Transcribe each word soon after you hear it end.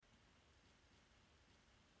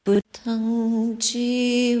Buddhang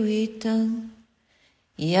jivitang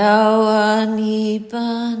yawa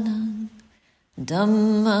nibbanang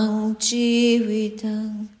Dhammang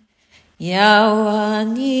jivitang yawa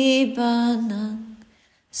nibbanang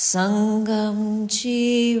Sangham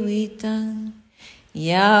jivitang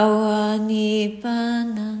yawa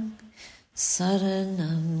nibbanang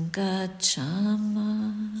Saranam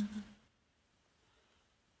gacchama.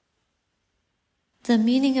 The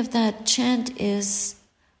meaning of that chant is,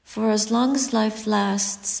 for as long as life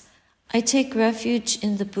lasts, I take refuge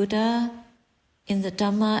in the Buddha, in the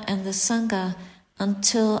Dhamma and the Sangha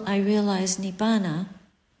until I realize Nibbana.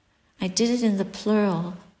 I did it in the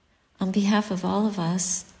plural on behalf of all of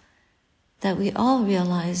us, that we all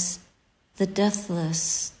realize the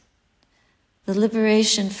deathless, the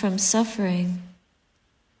liberation from suffering,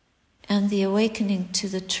 and the awakening to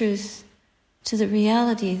the truth, to the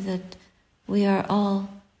reality that we are all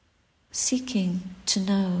seeking to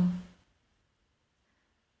know.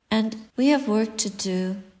 And we have work to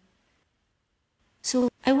do. So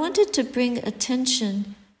I wanted to bring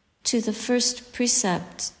attention to the first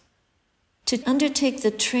precept, to undertake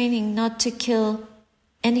the training not to kill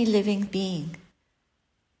any living being.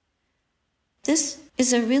 This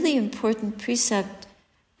is a really important precept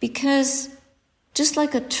because just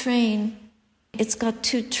like a train, it's got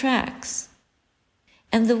two tracks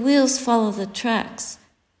and the wheels follow the tracks.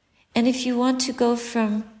 And if you want to go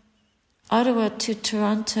from Ottawa to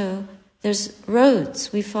Toronto, there's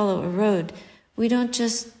roads. We follow a road. We don't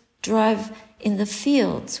just drive in the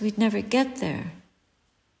fields. We'd never get there.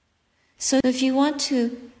 So if you want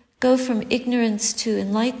to go from ignorance to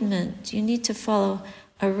enlightenment, you need to follow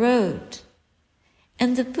a road.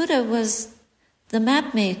 And the Buddha was the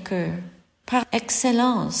map maker par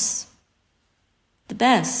excellence, the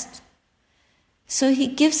best. So he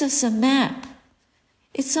gives us a map.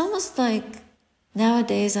 It's almost like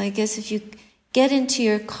nowadays, I guess, if you get into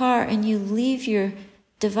your car and you leave your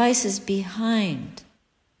devices behind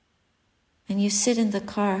and you sit in the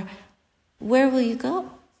car, where will you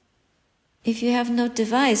go? If you have no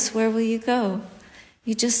device, where will you go?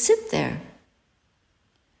 You just sit there.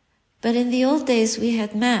 But in the old days, we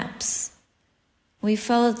had maps. We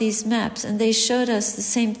followed these maps, and they showed us the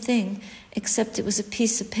same thing, except it was a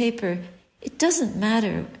piece of paper. It doesn't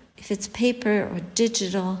matter if it's paper or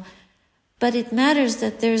digital, but it matters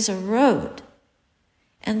that there's a road,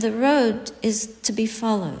 and the road is to be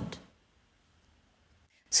followed.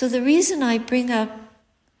 So the reason I bring up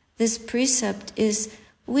this precept is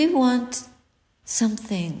we want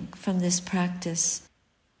something from this practice.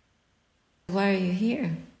 Why are you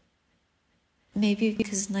here? Maybe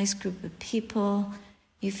because a nice group of people,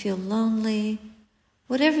 you feel lonely.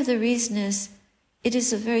 Whatever the reason is, it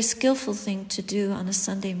is a very skillful thing to do on a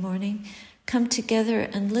Sunday morning. Come together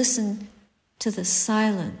and listen to the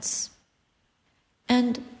silence.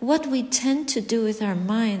 And what we tend to do with our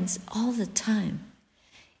minds all the time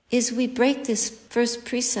is we break this first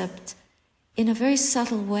precept in a very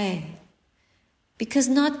subtle way. Because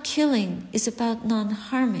not killing is about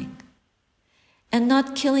non-harming. And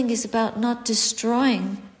not killing is about not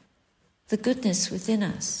destroying the goodness within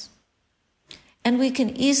us. And we can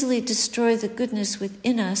easily destroy the goodness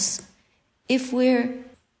within us if we're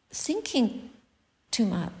thinking too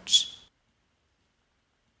much.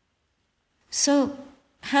 So,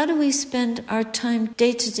 how do we spend our time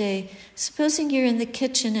day to day? Supposing you're in the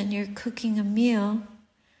kitchen and you're cooking a meal,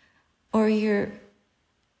 or you're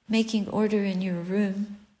making order in your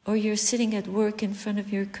room, or you're sitting at work in front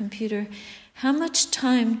of your computer, how much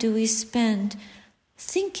time do we spend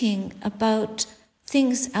thinking about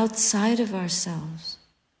things outside of ourselves?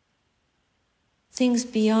 Things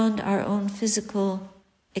beyond our own physical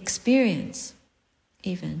experience,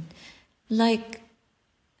 even. Like,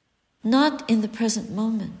 not in the present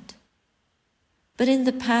moment, but in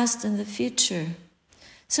the past and the future.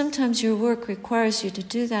 Sometimes your work requires you to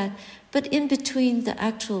do that, but in between the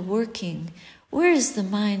actual working, where is the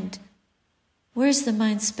mind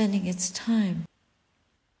spending its time?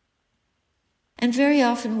 And very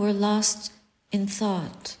often we're lost in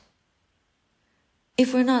thought.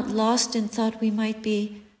 If we're not lost in thought, we might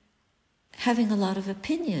be having a lot of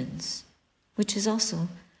opinions, which is also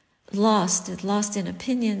lost in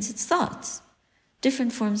opinions. It's thoughts.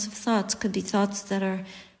 Different forms of thoughts could be thoughts that are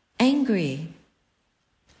angry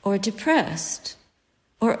or depressed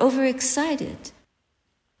or overexcited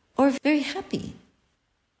or very happy.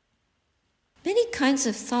 Many kinds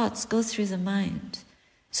of thoughts go through the mind.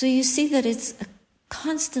 So you see that it's a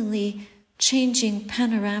constantly changing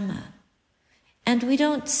panorama. And we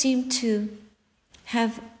don't seem to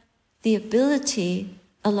have the ability,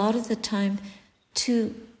 a lot of the time,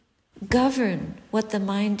 to govern what the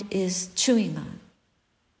mind is chewing on.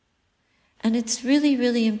 And it's really,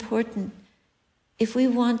 really important if we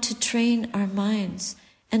want to train our minds.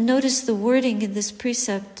 And notice the wording in this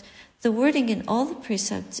precept, the wording in all the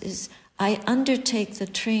precepts is, I undertake the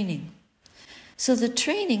training. So the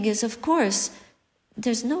training is, of course,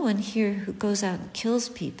 there's no one here who goes out and kills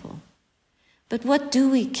people. But what do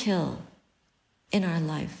we kill in our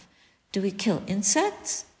life? Do we kill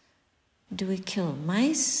insects? Do we kill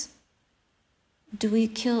mice? Do we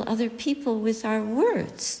kill other people with our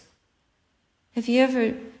words? Have you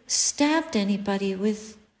ever stabbed anybody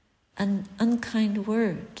with an unkind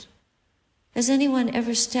word? Has anyone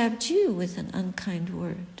ever stabbed you with an unkind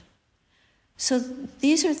word? So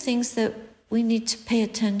these are things that we need to pay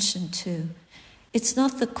attention to. It's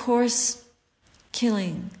not the coarse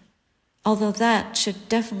killing, although that should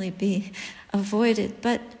definitely be avoided,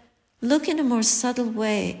 but look in a more subtle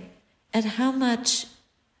way at how much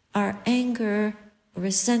our anger,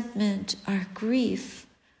 resentment, our grief,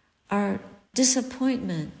 our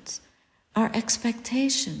disappointment, our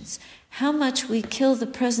expectations, how much we kill the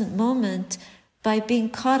present moment by being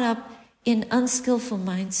caught up in unskillful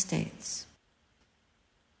mind states.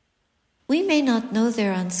 We may not know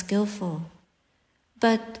they're unskillful,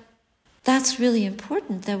 but that's really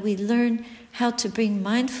important, that we learn how to bring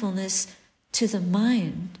mindfulness to the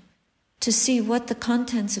mind, to see what the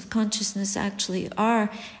contents of consciousness actually are,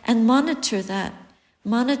 and monitor that,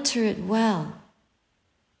 monitor it well.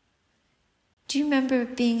 Do you remember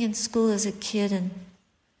being in school as a kid and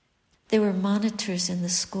there were monitors in the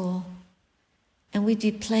school? And we'd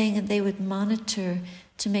be playing and they would monitor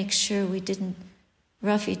to make sure we didn't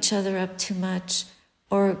rough each other up too much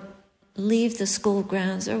or leave the school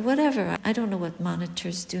grounds or whatever. I don't know what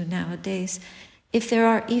monitors do nowadays, if there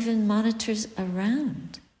are even monitors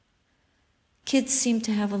around. Kids seem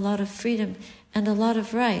to have a lot of freedom and a lot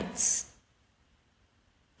of rights.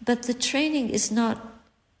 But the training is not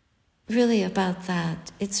really about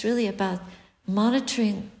that. It's really about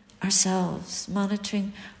monitoring ourselves,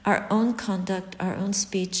 monitoring our own conduct, our own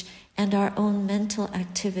speech, and our own mental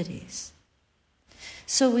activities.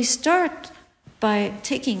 So we start by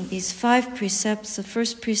taking these 5 precepts. The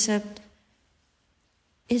first precept,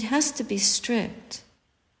 it has to be strict.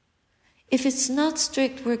 If it's not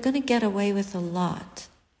strict, we're going to get away with a lot.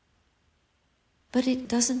 But it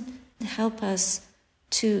doesn't help us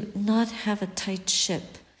to not have a tight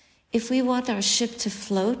ship. If we want our ship to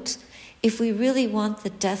float, if we really want the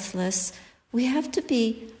deathless, we have to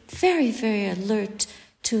be very, very alert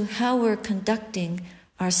to how we're conducting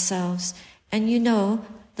ourselves. And you know,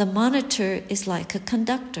 the monitor is like a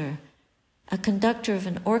conductor of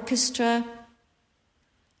an orchestra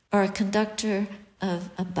or a conductor of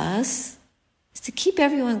a bus. Is to keep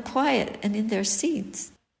everyone quiet and in their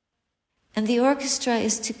seats. And the orchestra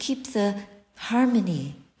is to keep the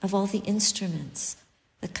harmony of all the instruments.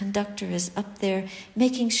 The conductor is up there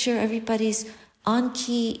making sure everybody's on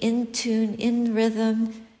key, in tune, in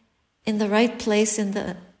rhythm, in the right place in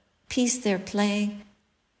the piece they're playing.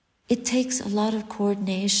 It takes a lot of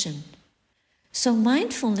coordination. So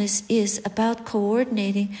mindfulness is about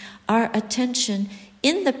coordinating our attention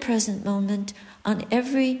in the present moment on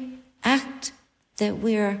every act that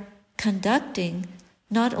we're conducting,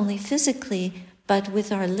 not only physically, but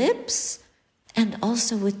with our lips and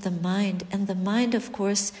also with the mind. And the mind, of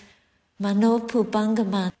course, mano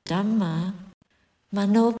pubangama dhamma.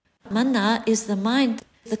 Mana is the mind,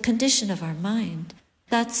 the condition of our mind.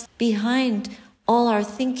 That's behind all our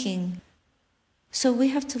thinking. So we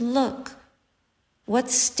have to look what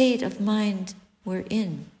state of mind we're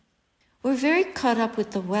in. We're very caught up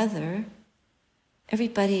with the weather.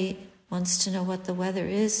 Everybody wants to know what the weather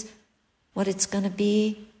is, what it's going to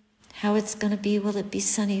be, how it's going to be. Will it be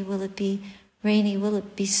sunny? Will it be rainy? Will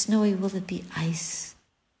it be snowy? Will it be ice?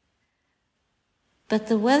 But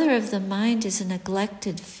the weather of the mind is a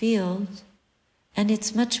neglected field, and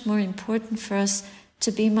it's much more important for us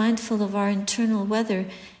to be mindful of our internal weather,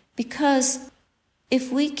 because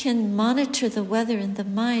if we can monitor the weather in the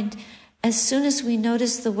mind, as soon as we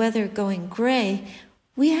notice the weather going gray,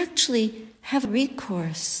 we actually have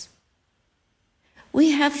recourse.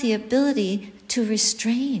 We have the ability to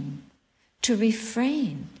restrain, to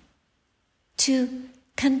refrain, to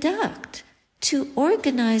conduct, to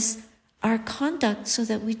organize our conduct so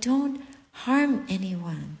that we don't harm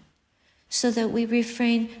anyone, so that we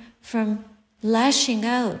refrain from lashing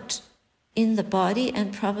out in the body,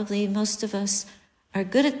 and probably most of us are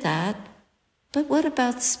good at that. But what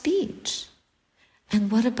about speech? And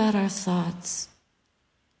what about our thoughts?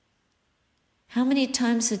 How many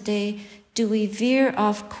times a day do we veer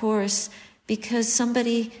off course because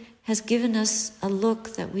somebody has given us a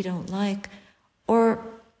look that we don't like, or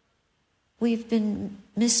we've been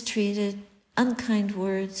mistreated, unkind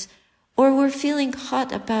words, or we're feeling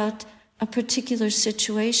hot about a particular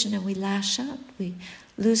situation and we lash out, we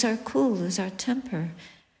lose our cool, lose our temper,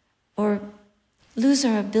 or lose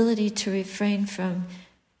our ability to refrain from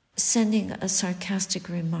sending a sarcastic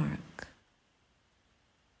remark.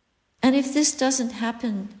 And if this doesn't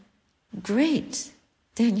happen, great,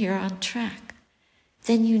 then you're on track.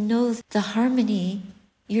 Then you know the harmony,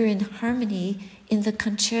 you're in harmony in the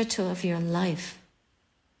concerto of your life.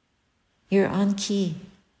 You're on key,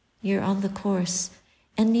 you're on the course.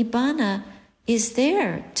 And Nibbana is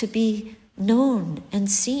there to be known and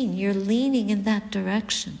seen. You're leaning in that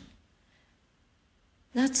direction.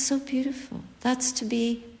 That's so beautiful. That's to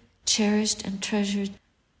be cherished and treasured,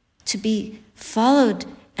 to be followed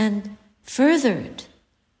and furthered,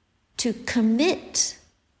 to commit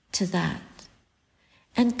to that.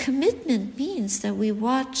 And commitment means that we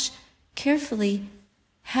watch carefully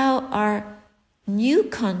how our new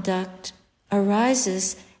conduct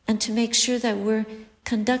arises and to make sure that we're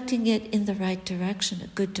conducting it in the right direction, a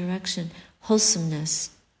good direction, wholesomeness,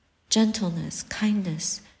 gentleness,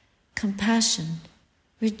 kindness, compassion,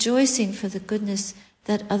 rejoicing for the goodness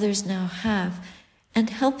that others now have, and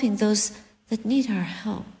helping those that need our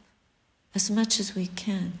help as much as we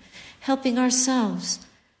can, helping ourselves.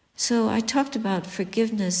 So I talked about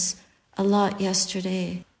forgiveness a lot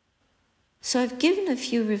yesterday. So I've given a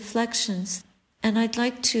few reflections, and I'd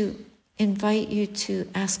like to invite you to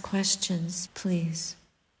ask questions, please.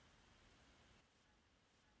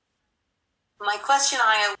 My question,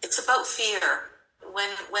 Ayya, it's about fear.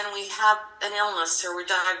 When we have an illness or we're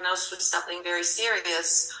diagnosed with something very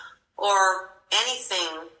serious or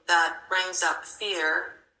anything that brings up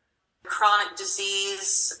fear, chronic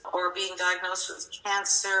disease or being diagnosed with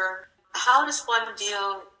cancer, how does one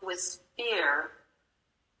deal with fear,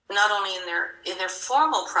 not only in their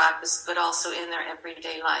formal practice, but also in their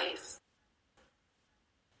everyday life?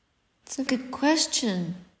 It's a good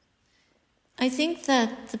question. I think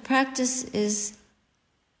that the practice is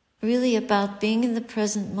really about being in the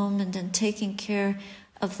present moment and taking care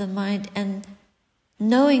of the mind and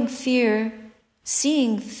knowing fear,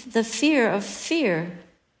 seeing the fear of fear,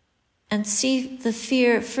 and see the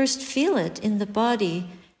fear, first feel it in the body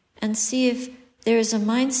and see if there is a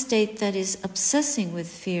mind state that is obsessing with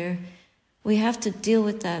fear. We have to deal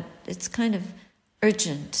with that. It's kind of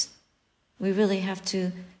urgent. We really have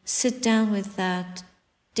to sit down with that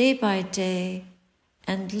day by day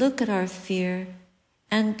and look at our fear.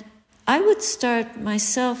 And I would start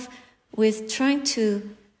myself with trying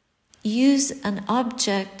to use an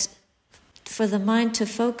object for the mind to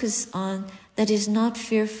focus on that is not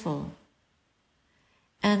fearful.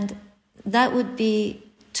 And that would be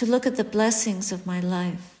to look at the blessings of my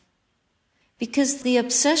life. Because the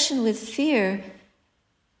obsession with fear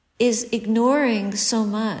is ignoring so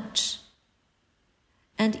much.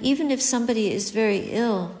 And even if somebody is very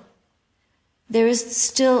ill, there is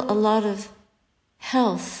still a lot of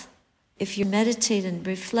health. If you meditate and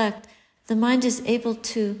reflect, the mind is able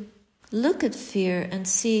to look at fear and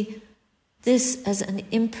see this as an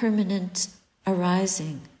impermanent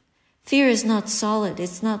arising. Fear is not solid.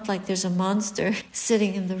 It's not like there's a monster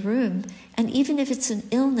sitting in the room. And even if it's an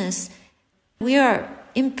illness, we are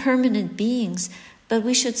impermanent beings, but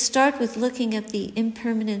we should start with looking at the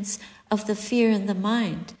impermanence of the fear in the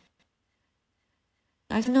mind.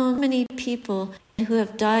 I've known many people who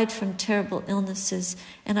have died from terrible illnesses,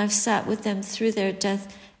 and I've sat with them through their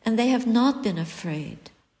death, and they have not been afraid.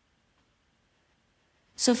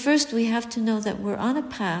 So first we have to know that we're on a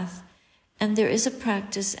path, and there is a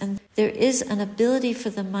practice, and there is an ability for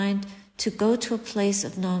the mind to go to a place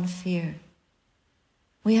of non-fear.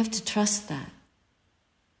 We have to trust that.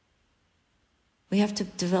 We have to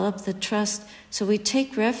develop the trust. So we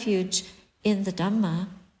take refuge in the Dhamma,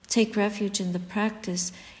 take refuge in the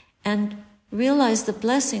practice, and realize the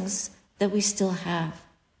blessings that we still have.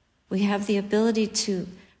 We have the ability to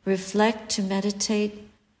reflect, to meditate.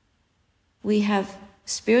 We have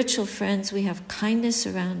spiritual friends, we have kindness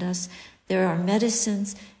around us, there are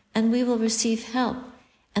medicines, and we will receive help.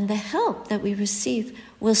 And the help that we receive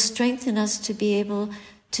will strengthen us to be able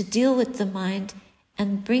to deal with the mind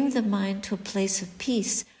and bring the mind to a place of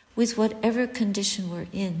peace with whatever condition we're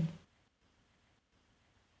in.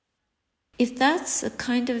 If that's a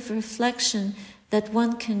kind of reflection that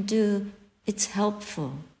one can do, it's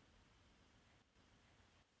helpful.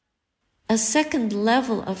 A second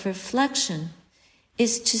level of reflection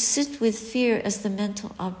is to sit with fear as the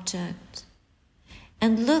mental object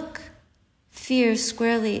and look fear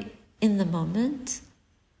squarely in the moment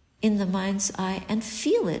in the mind's eye and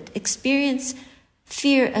feel it. Experience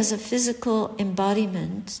fear as a physical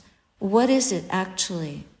embodiment. What is it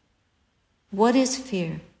actually? What is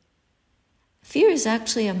fear? Fear is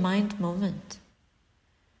actually a mind moment.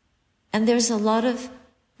 And there's a lot of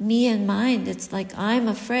me and mind. It's like, I'm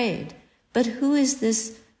afraid. But who is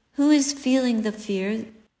this? Who is feeling the fear?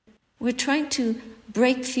 We're trying to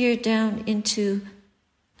break fear down into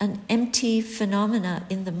an empty phenomena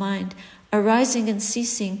in the mind, arising and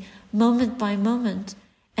ceasing moment by moment,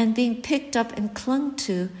 and being picked up and clung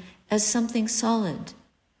to as something solid,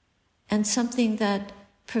 and something that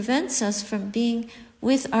prevents us from being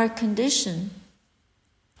with our condition.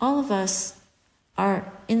 All of us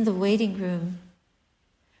are in the waiting room.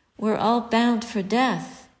 We're all bound for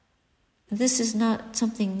death. This is not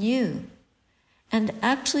something new. And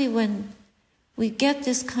actually, when we get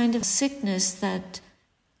this kind of sickness that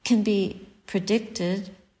can be predicted,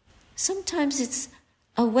 sometimes it's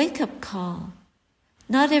a wake-up call.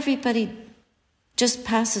 Not everybody just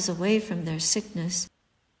passes away from their sickness,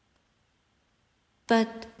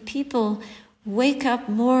 but people wake up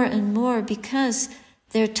more and more because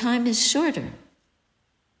their time is shorter.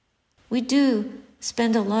 We do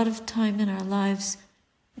spend a lot of time in our lives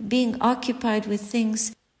being occupied with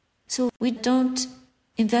things, so we don't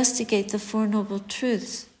investigate the Four Noble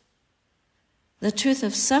Truths. The truth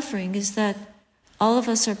of suffering is that all of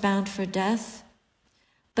us are bound for death.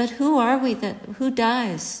 But who are we who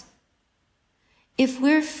dies? If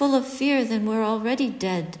we're full of fear, then we're already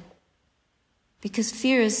dead. Because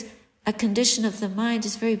fear is a condition of the mind,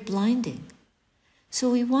 is very blinding. So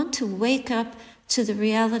we want to wake up to the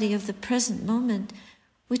reality of the present moment,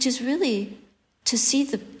 which is really to see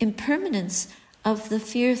the impermanence of the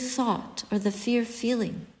fear thought or the fear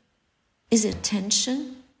feeling. Is it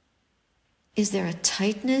tension? Is there a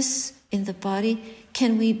tightness in the body?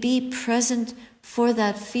 Can we be present for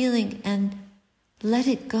that feeling and let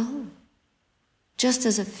it go? Just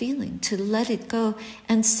as a feeling, to let it go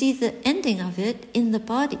and see the ending of it in the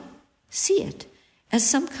body. See it as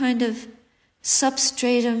some kind of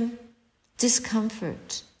substratum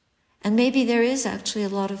discomfort. And maybe there is actually a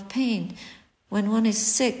lot of pain when one is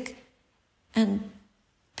sick, and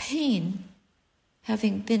pain,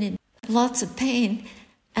 having been in lots of pain,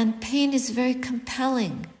 and pain is very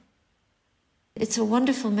compelling. It's a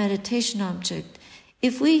wonderful meditation object.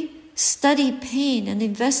 If we study pain and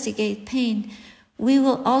investigate pain, we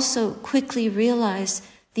will also quickly realize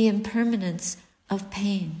the impermanence of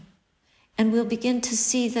pain. And we'll begin to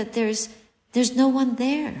see that there's no one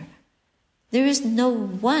there. There is no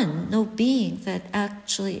one, no being that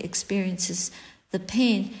actually experiences the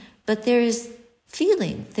pain, but there is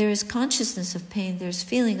feeling, there is consciousness of pain, there's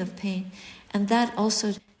feeling of pain, and that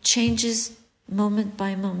also changes moment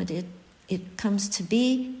by moment. It comes to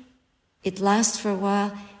be, it lasts for a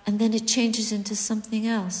while, and then it changes into something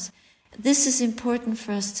else. This is important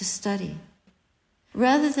for us to study.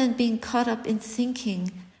 Rather than being caught up in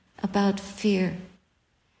thinking about fear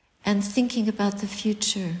and thinking about the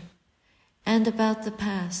future and about the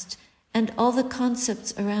past and all the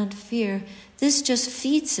concepts around fear, this just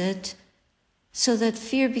feeds it so that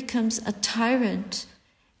fear becomes a tyrant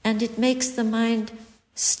and it makes the mind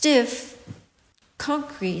stiff,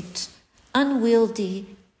 concrete,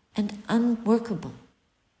 unwieldy, and unworkable.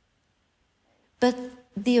 But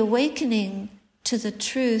the awakening to the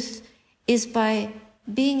truth is by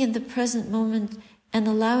being in the present moment and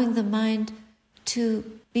allowing the mind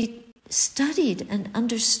to be studied and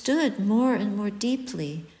understood more and more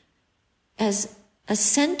deeply as a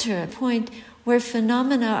center, a point where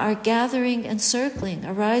phenomena are gathering and circling,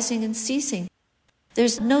 arising and ceasing.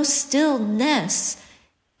 There's no stillness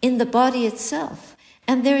in the body itself,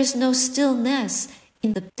 and there is no stillness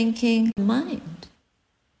in the thinking mind.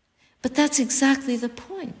 But that's exactly the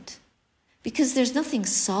point, because there's nothing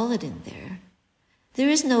solid in there. There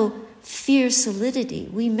is no fear solidity.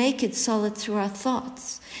 We make it solid through our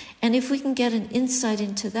thoughts. And if we can get an insight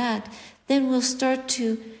into that, then we'll start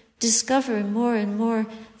to discover more and more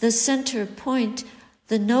the center point,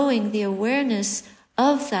 the knowing, the awareness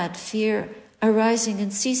of that fear arising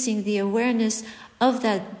and ceasing, the awareness of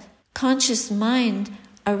that conscious mind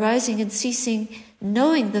arising and ceasing,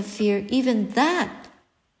 knowing the fear. Even that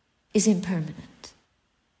is impermanent.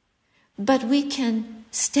 But we can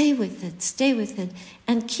stay with it,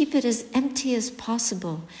 and keep it as empty as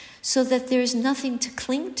possible so that there is nothing to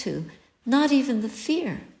cling to, not even the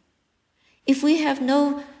fear. If we have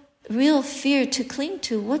no real fear to cling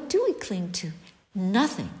to, what do we cling to?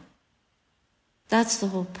 Nothing. That's the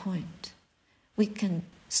whole point. We can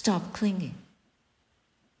stop clinging.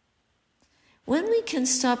 When we can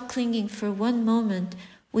stop clinging for one moment,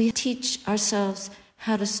 we teach ourselves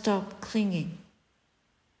how to stop clinging.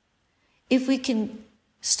 If we can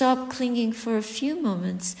stop clinging for a few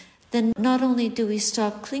moments, then not only do we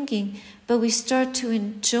stop clinging, but we start to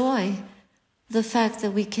enjoy the fact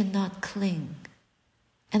that we cannot cling.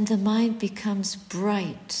 And the mind becomes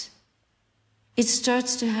bright. It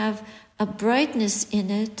starts to have a brightness in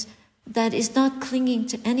it that is not clinging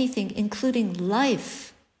to anything, including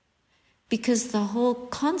life. Because the whole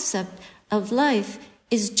concept of life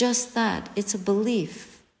is just that, it's a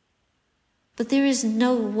belief. But there is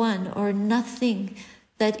no one or nothing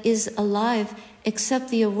that is alive except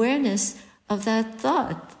the awareness of that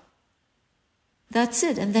thought. That's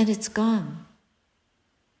it, and then it's gone.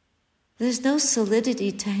 There's no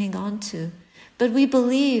solidity to hang on to, but we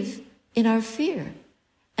believe in our fear.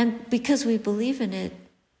 And because we believe in it,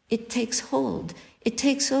 it takes hold, it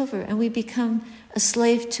takes over, and we become a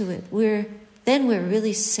slave to it. Then we're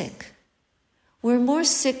really sick. We're more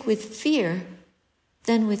sick with fear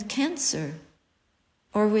than with cancer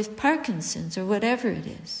or with Parkinson's or whatever it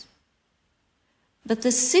is. But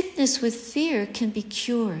the sickness with fear can be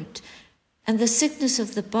cured, and the sickness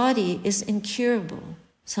of the body is incurable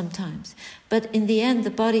sometimes. But in the end, the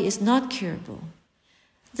body is not curable.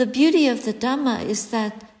 The beauty of the Dhamma is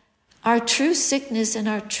that our true sickness and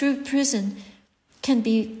our true prison can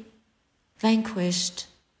be vanquished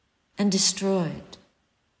and destroyed.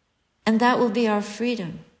 And that will be our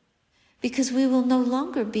freedom, because we will no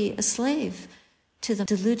longer be a slave to the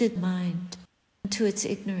deluded mind, to its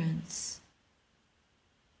ignorance.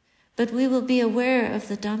 But we will be aware of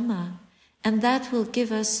the Dhamma, and that will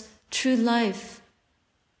give us true life,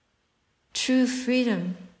 true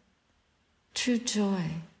freedom, true joy,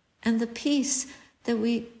 and the peace that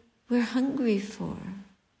we're hungry for.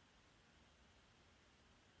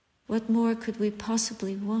 What more could we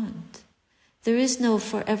possibly want? There is no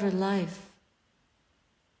forever life.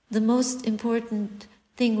 The most important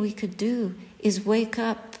thing we could do is wake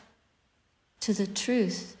up to the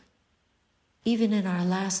truth, even in our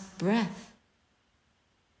last breath.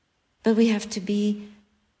 But we have to be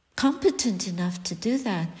competent enough to do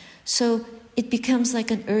that. So it becomes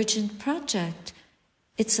like an urgent project.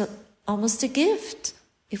 It's almost a gift.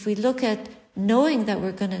 If we look at knowing that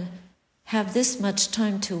we're going to have this much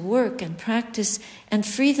time to work and practice and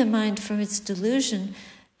free the mind from its delusion,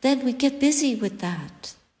 then we get busy with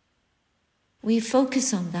that. We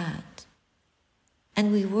focus on that.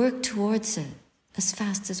 And we work towards it as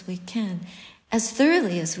fast as we can, as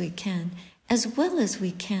thoroughly as we can, as well as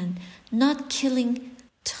we can, not killing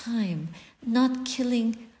time, not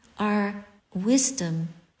killing our wisdom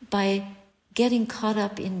by getting caught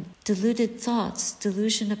up in deluded thoughts,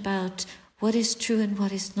 delusion about what is true and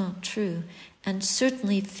what is not true. And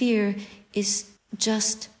certainly fear is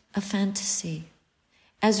just a fantasy.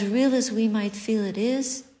 As real as we might feel it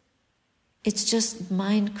is, it's just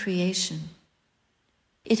mind creation.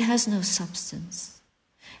 It has no substance.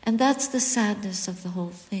 And that's the sadness of the whole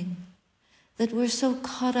thing. That we're so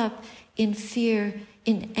caught up in fear,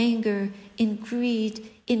 in anger, in greed,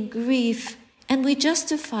 in grief, and we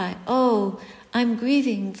justify, oh, I'm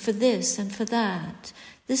grieving for this and for that.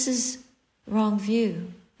 This is wrong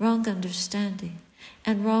view, wrong understanding,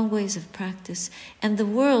 and wrong ways of practice. And the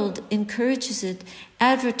world encourages it,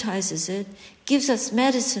 advertises it, gives us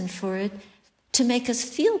medicine for it to make us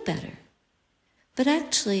feel better. But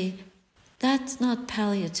actually, that's not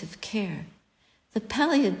palliative care. The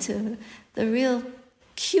palliative, the real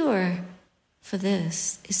cure for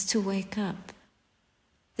this is to wake up.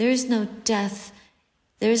 There is no death.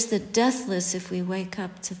 There is the deathless if we wake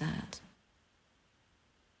up to that.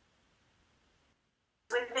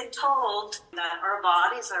 We've been told that our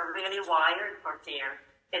bodies are really wired for fear.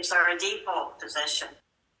 It's our default position.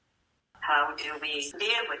 How do we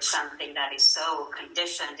deal with something that is so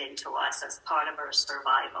conditioned into us as part of our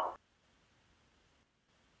survival?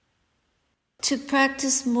 To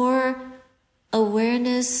practice more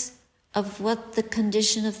awareness of what the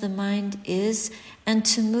condition of the mind is, and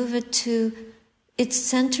to move it to its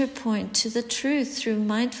center point, to the truth, through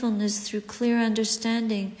mindfulness, through clear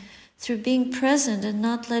understanding, through being present and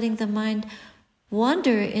not letting the mind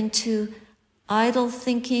wander into idle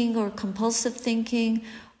thinking or compulsive thinking,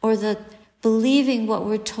 or the believing what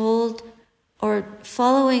we're told, or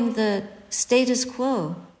following the status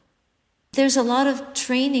quo. There's a lot of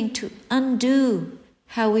training to undo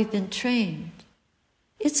how we've been trained.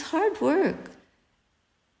 It's hard work.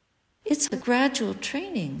 It's a gradual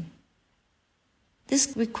training.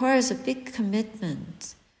 This requires a big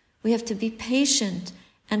commitment. We have to be patient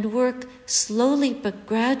and work slowly but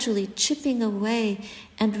gradually, chipping away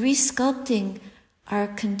and resculpting our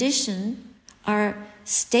condition, our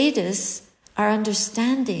status, our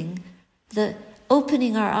understanding, the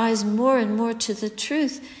opening our eyes more and more to the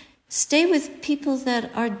truth, stay with people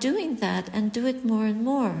that are doing that and do it more and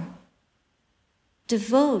more.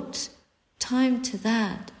 Devote time to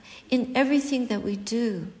that in everything that we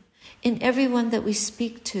do, in everyone that we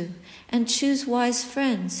speak to, and choose wise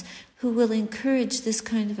friends who will encourage this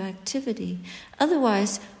kind of activity.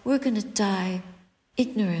 Otherwise, we're going to die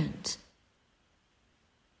ignorant.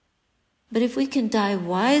 But if we can die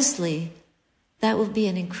wisely, that will be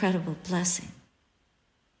an incredible blessing.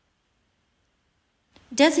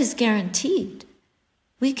 Death is guaranteed.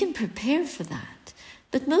 We can prepare for that.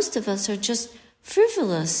 But most of us are just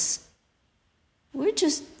frivolous. We're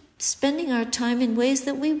just spending our time in ways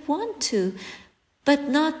that we want to, but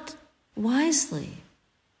not wisely.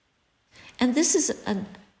 And this is an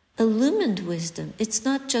illumined wisdom. It's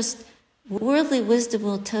not just worldly wisdom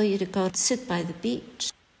will tell you to go sit by the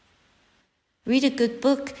beach. Read a good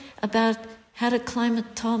book about how to climb a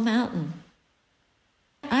tall mountain.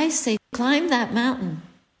 I say, climb that mountain.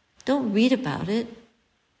 Don't read about it.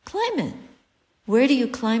 Climb it. Where do you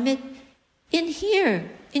climb it? In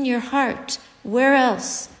here, in your heart. Where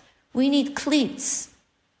else? We need cleats.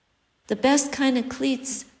 The best kind of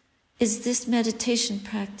cleats is this meditation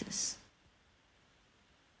practice.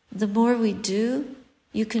 The more we do,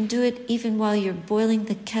 you can do it even while you're boiling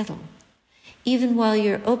the kettle, even while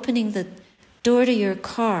you're opening the door to your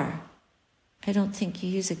car. I don't think you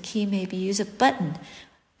use a key, maybe you use a button.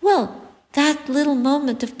 Well, that little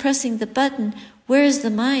moment of pressing the button, where is the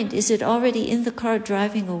mind? Is it already in the car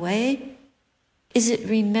driving away? Is it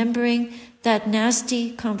remembering that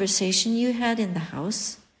nasty conversation you had in the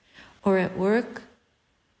house or at work?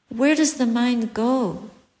 Where does the mind go?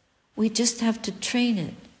 We just have to train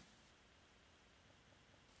it.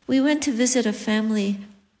 We went to visit a family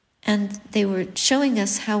and they were showing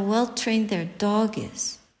us how well trained their dog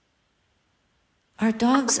is. Our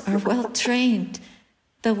dogs are well trained,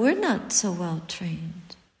 but we're not so well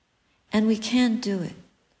trained. And we can't do it.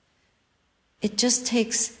 It just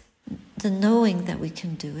takes the knowing that we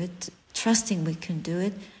can do it, trusting we can do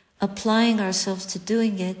it, applying ourselves to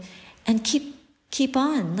doing it, and keep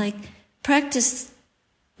on. Like, practice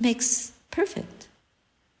makes perfect.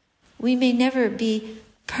 We may never be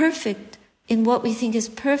perfect in what we think is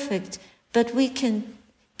perfect, but we can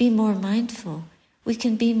be more mindful. We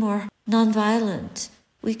can be more nonviolent.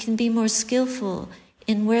 We can be more skillful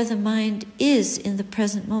in where the mind is in the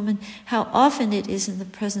present moment, how often it is in the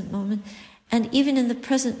present moment, and even in the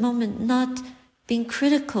present moment not being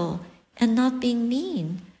critical and not being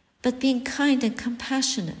mean, but being kind and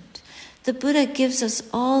compassionate. The Buddha gives us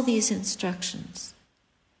all these instructions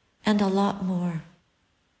and a lot more.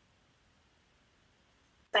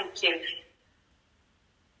 Thank you.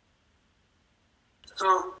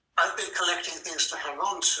 So I've been collecting things to hang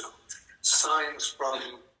on to, signs from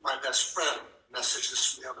my best friend, messages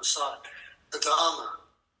from the other side, the Dharma.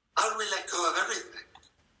 How do we let go of everything?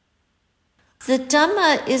 The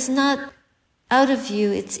Dhamma is not out of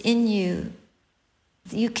you, it's in you.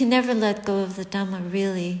 You can never let go of the Dhamma,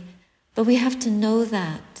 really, but we have to know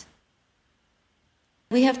that.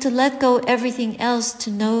 We have to let go everything else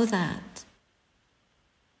to know that.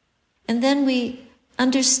 And then we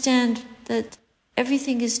understand that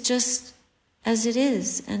everything is just as it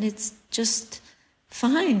is, and it's just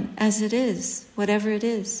fine as it is, whatever it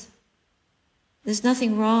is. There's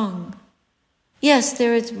nothing wrong. Yes,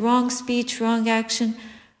 there is wrong speech, wrong action,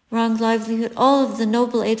 wrong livelihood, all of the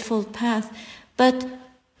Noble Eightfold Path, but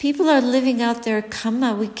people are living out their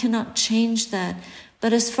karma. We cannot change that.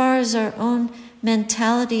 But as far as our own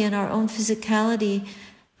mentality and our own physicality,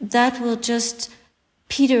 that will just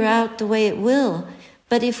peter out the way it will.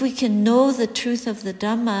 But if we can know the truth of the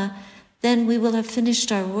Dhamma, then we will have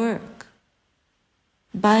finished our work.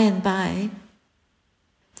 By and by,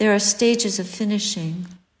 there are stages of finishing.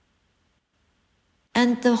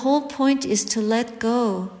 And the whole point is to let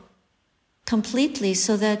go completely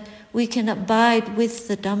so that we can abide with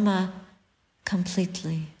the Dhamma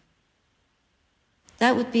completely.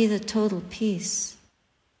 That would be the total peace.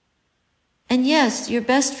 And yes, your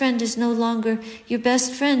best friend is no longer your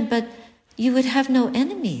best friend, but you would have no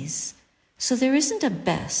enemies. So there isn't a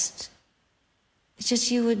best. It's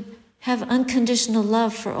just you would have unconditional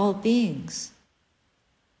love for all beings.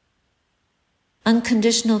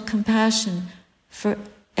 Unconditional compassion for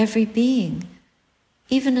every being.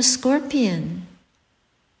 Even a scorpion.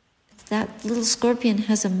 That little scorpion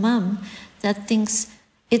has a mom that thinks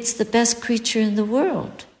it's the best creature in the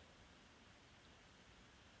world.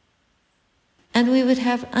 And we would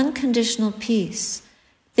have unconditional peace.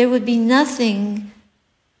 There would be nothing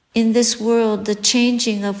in this world, the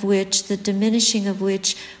changing of which, the diminishing of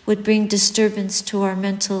which, would bring disturbance to our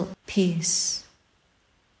mental peace.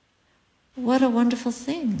 What a wonderful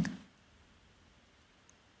thing.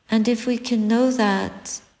 And if we can know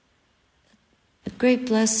that, a great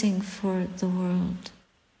blessing for the world.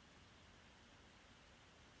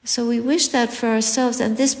 So we wish that for ourselves,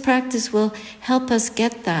 and this practice will help us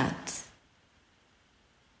get that.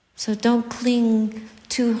 So don't cling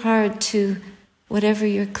too hard to whatever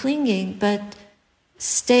you're clinging, but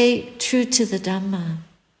stay true to the Dhamma.